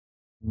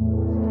I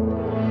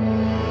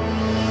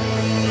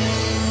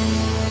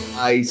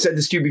said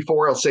this to you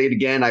before. I'll say it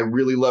again. I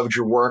really loved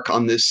your work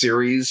on this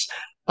series.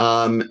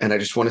 And I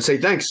just want to say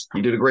thanks.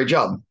 You did a great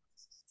job.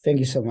 Thank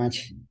you so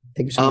much.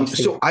 Thank you so much,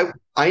 Steve. So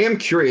I am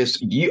curious.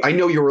 I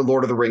know you're a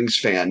Lord of the Rings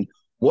fan.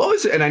 What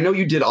was it? And I know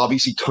you did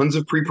obviously tons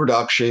of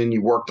pre-production.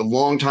 You worked a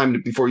long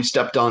time before you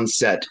stepped on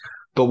set.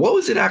 But what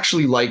was it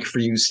actually like for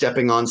you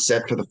stepping on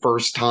set for the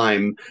first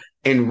time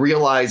and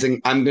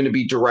realizing I'm going to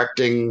be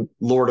directing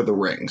Lord of the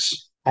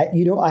Rings? I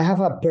have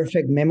a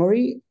perfect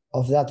memory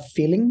of that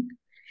feeling.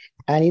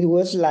 And it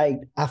was like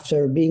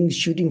after being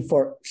shooting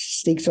for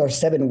 6 or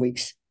 7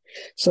 weeks.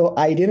 So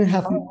I didn't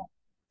have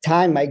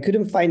time. I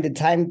couldn't find the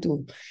time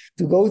to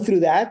go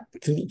through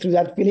through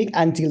that feeling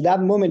until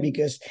that moment,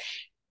 because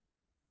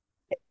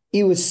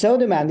it was so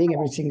demanding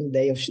every single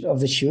day of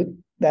the shoot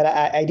that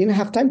I didn't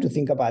have time to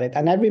think about it.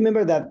 And I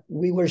remember that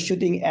we were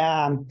shooting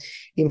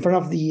in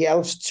front of the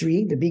elves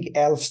tree, the big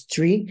elves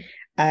tree,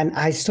 and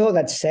I saw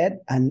that set,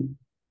 and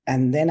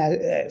then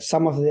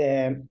some of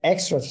the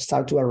extras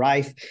start to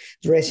arrive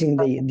dressing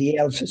the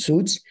elf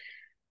suits.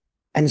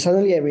 And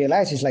suddenly I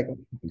realized it's like, oh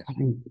my God,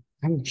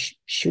 I'm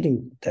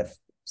shooting the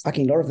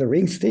fucking Lord of the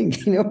Rings thing.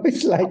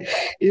 It's like,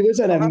 it was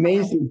an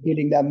amazing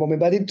feeling that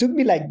moment, but it took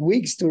me like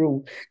weeks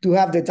to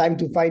have the time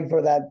to find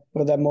for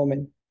that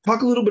moment.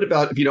 Talk a little bit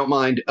about, if you don't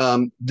mind,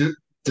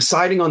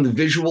 deciding on the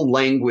visual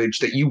language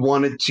that you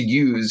wanted to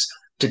use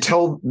to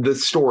tell the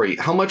story.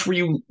 How much were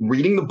you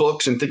reading the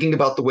books and thinking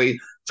about the way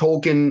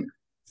Tolkien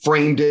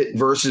framed it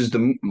versus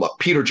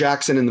Peter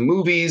Jackson in the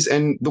movies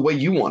and the way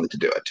you wanted to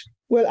do it?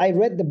 Well, I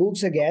read the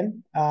books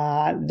again.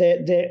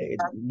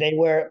 They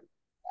were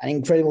an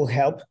incredible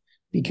help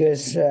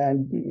because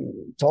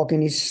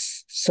Tolkien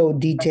is so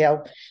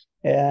detailed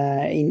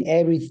in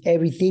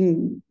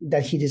everything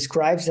that he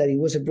describes, that it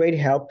was a great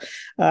help.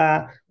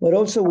 But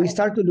also we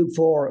start to look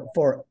for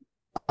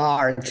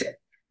art,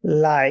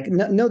 like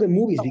not the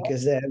movies,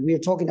 because we are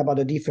talking about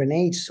a different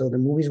age, so the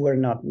movies were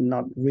not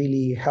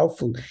really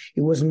helpful.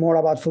 It was more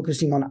about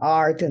focusing on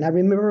art. And I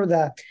remember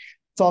that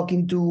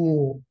talking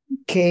to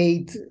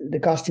Kate, the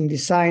costume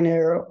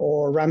designer,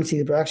 or Ramsey,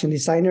 the production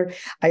designer,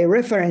 I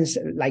referenced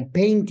like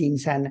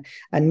paintings and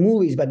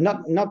movies, but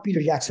not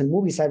Peter Jackson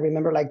movies. I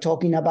remember like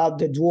talking about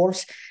the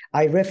dwarves.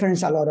 I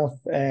referenced a lot of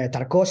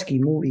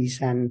Tarkovsky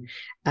movies and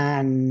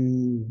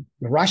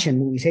Russian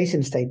movies,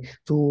 Eisenstein,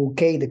 to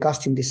Kate, the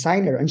costume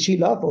designer, and she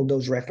loved all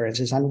those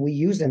references, and we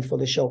used them for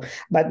the show.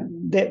 But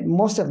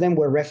most of them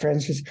were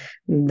references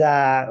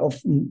of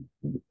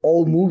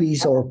old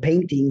movies or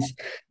paintings,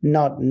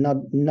 not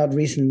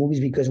recent movies,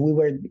 because we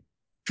were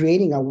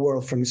creating a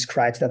world from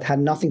scratch that had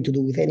nothing to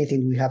do with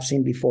anything we have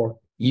seen before.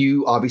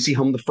 You obviously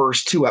helmed the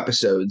first two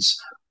episodes,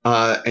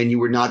 and you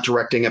were not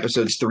directing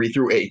episodes 3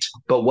 through 8.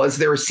 But was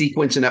there a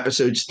sequence in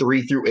episodes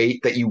 3 through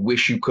 8 that you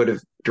wish you could have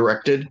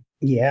directed?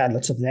 Yeah,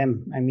 lots of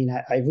them. I mean,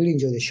 I really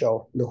enjoy the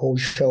show, the whole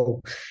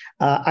show.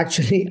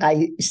 Actually,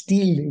 I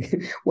still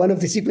one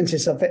of the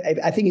sequences of,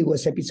 I think it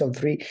was episode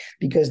 3,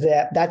 because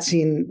that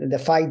scene, the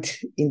fight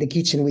in the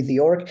kitchen with the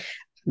orc,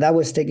 that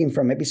was taken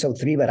from episode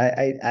 3. But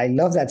I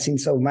love that scene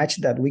so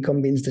much that we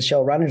convinced the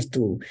showrunners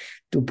to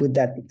put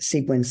that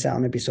sequence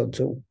on episode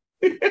 2.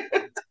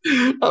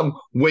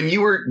 When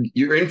you're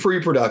in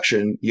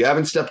pre-production, you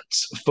haven't stepped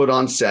foot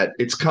on set,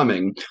 it's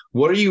coming.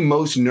 What are you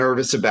most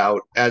nervous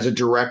about as a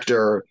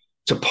director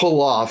to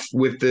pull off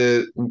with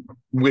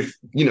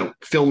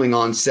filming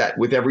on set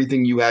with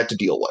everything you had to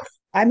deal with?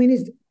 I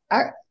mean,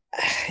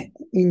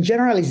 in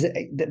general, is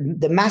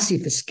the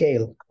massive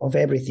scale of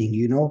everything,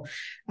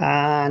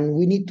 and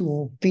we need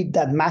to fit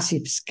that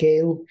massive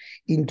scale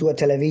into a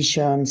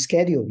television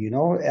schedule.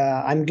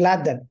 I'm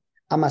glad that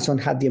Amazon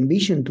had the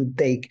ambition to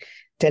take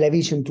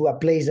television to a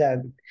place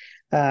that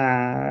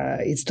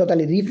it's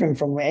totally different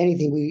from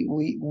anything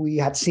we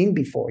had seen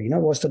before. It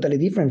was totally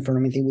different from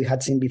anything we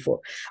had seen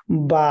before.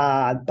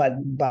 But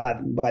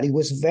it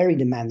was very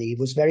demanding. It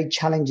was very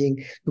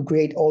challenging to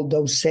create all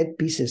those set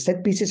pieces.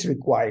 Set pieces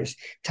requires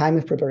time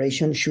of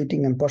preparation,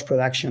 shooting, and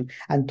post-production.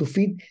 And to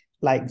fit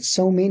like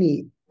so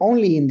many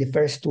only in the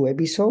first 2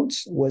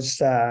 episodes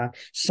was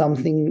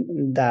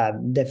something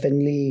that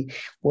definitely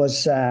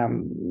was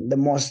the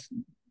most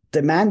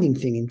demanding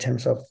thing in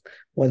terms of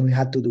what we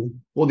had to do.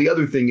 Well, the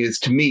other thing is,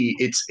 to me,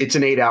 it's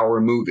an 8-hour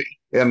movie.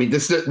 I mean,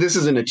 this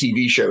isn't a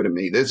TV show to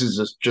me. This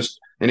is just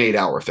an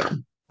 8-hour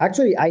film.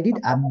 Actually, I did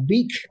a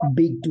big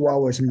 2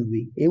 hours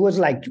movie. It was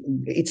like,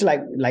 it's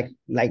like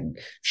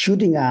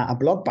shooting a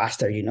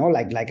blockbuster,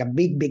 like a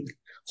big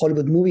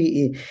Hollywood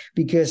movie,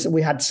 because we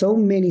had so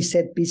many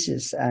set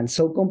pieces and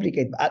so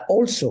complicated, but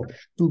also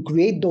to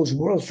create those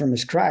worlds from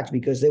scratch,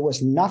 because there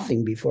was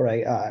nothing before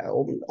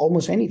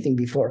almost anything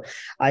before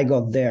I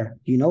got there,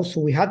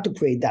 so we had to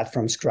create that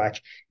from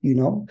scratch,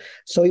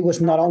 so it was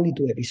not only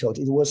 2 episodes,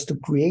 it was to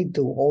create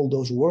all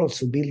those worlds,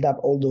 to build up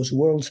all those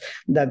worlds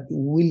that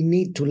will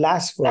need to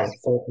last for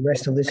the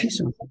rest of the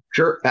season.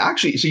 Sure.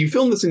 Actually, so you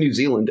filmed this in New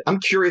Zealand. I'm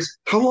curious,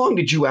 how long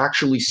did you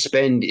actually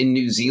spend in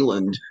New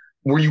Zealand?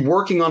 Were you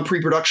working on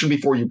pre-production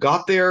before you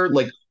got there?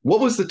 Like, what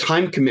was the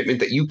time commitment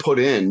that you put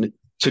in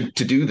to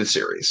do the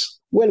series?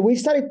 Well, we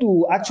started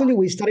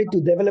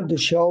to develop the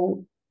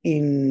show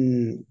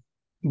in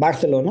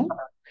Barcelona,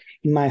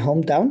 in my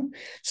hometown.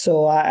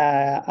 So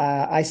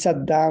I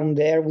sat down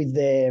there with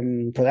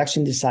the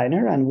production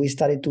designer, and we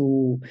started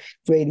to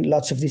create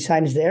lots of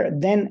designs there.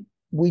 Then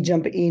we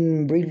jumped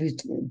in briefly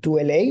to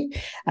LA,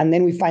 and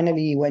then we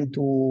finally went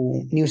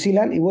to New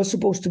Zealand. It was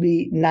supposed to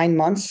be 9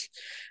 months,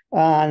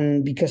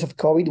 and because of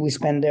COVID, we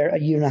spent there a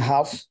year and a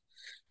half.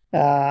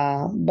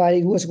 But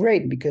it was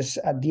great because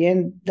at the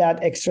end,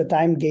 that extra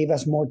time gave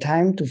us more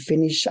time to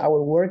finish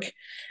our work.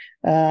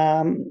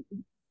 And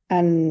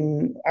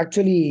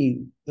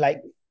actually,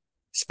 like,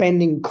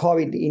 spending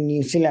COVID in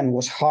New Zealand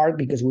was hard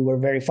because we were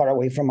very far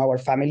away from our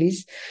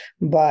families.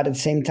 But at the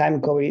same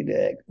time,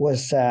 COVID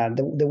was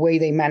the way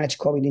they managed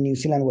COVID in New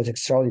Zealand was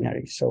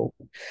extraordinary. So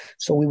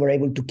we were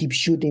able to keep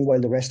shooting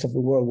while the rest of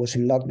the world was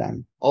in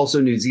lockdown.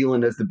 Also, New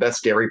Zealand has the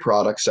best dairy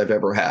products I've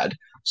ever had.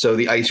 So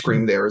the ice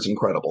cream there is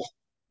incredible.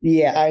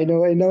 Yeah, I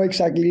know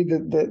exactly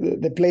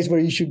the place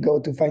where you should go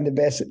to find the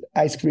best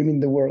ice cream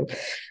in the world.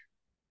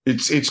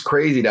 It's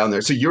crazy down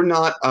there. So you're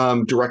not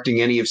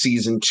directing any of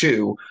season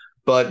 2,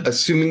 but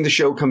assuming the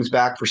show comes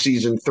back for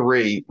season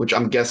 3, which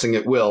I'm guessing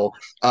it will,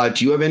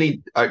 do you have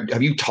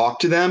have you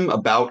talked to them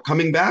about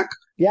coming back?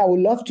 Yeah, I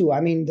would love to.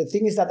 I mean, the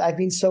thing is that I've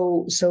been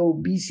so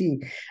busy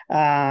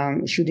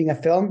shooting a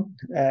film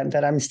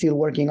that I'm still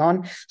working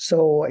on.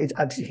 So it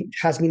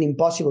has been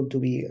impossible to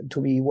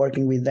be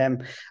working with them.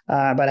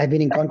 But I've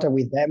been in contact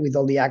with them, with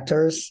all the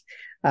actors,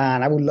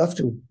 and I would love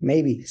to,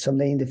 maybe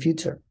someday in the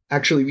future.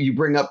 Actually, you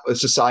bring up A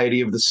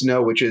Society of the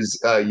Snow, which is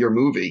your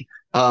movie.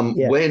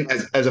 Yeah. When,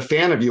 as a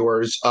fan of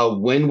yours,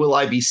 when will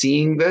I be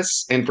seeing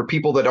this? And for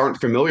people that aren't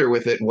familiar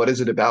with it, what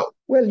is it about?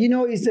 Well,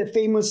 it's the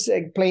famous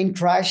plane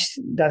crash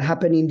that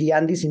happened in the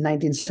Andes in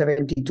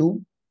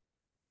 1972.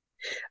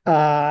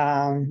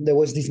 There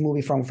was this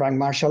movie from Frank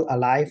Marshall,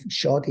 Alive,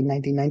 shot in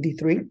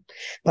 1993.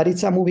 But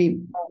it's a movie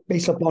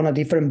based upon a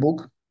different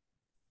book.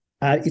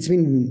 It's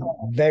been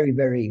a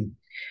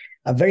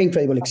very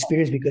incredible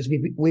experience because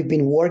we've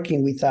been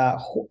working with a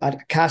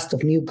cast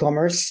of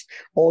newcomers,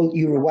 all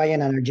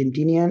Uruguayan and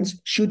Argentinians,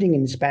 shooting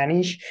in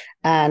Spanish,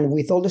 and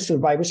with all the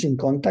survivors in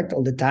contact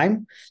all the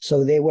time.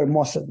 So they were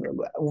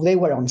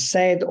on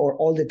set or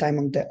all the time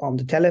on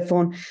the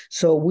telephone.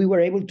 So we were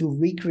able to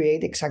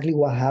recreate exactly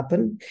what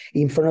happened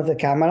in front of the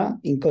camera,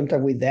 in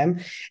contact with them,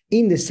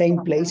 in the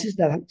same places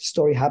that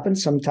story happened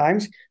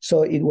sometimes.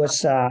 So it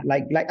was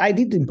like I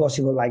did the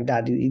impossible like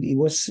that. It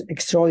was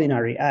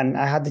extraordinary, and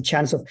I had the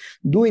chance of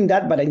doing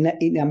that, but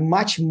in a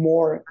much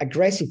more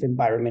aggressive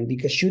environment,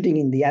 because shooting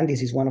in the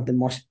Andes is one of the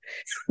most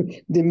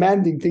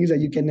demanding things that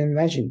you can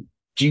imagine.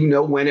 Do you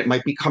know when it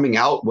might be coming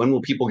out? When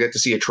will people get to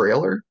see a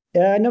trailer?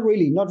 Not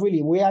really.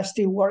 We are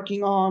still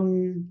working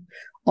on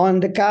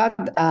the cut.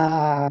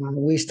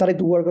 We started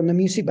to work on the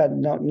music, but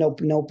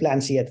no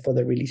plans yet for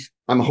the release.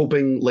 I'm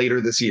hoping later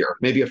this year,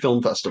 maybe a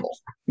film festival.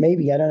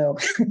 Maybe, I don't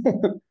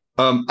know.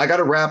 I got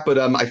to wrap, but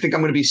I think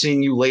I'm going to be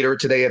seeing you later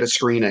today at a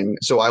screening.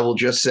 So I will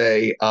just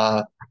say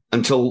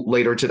until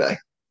later today.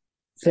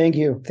 Thank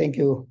you.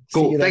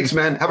 Cool. Thanks,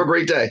 man. Have a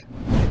great day.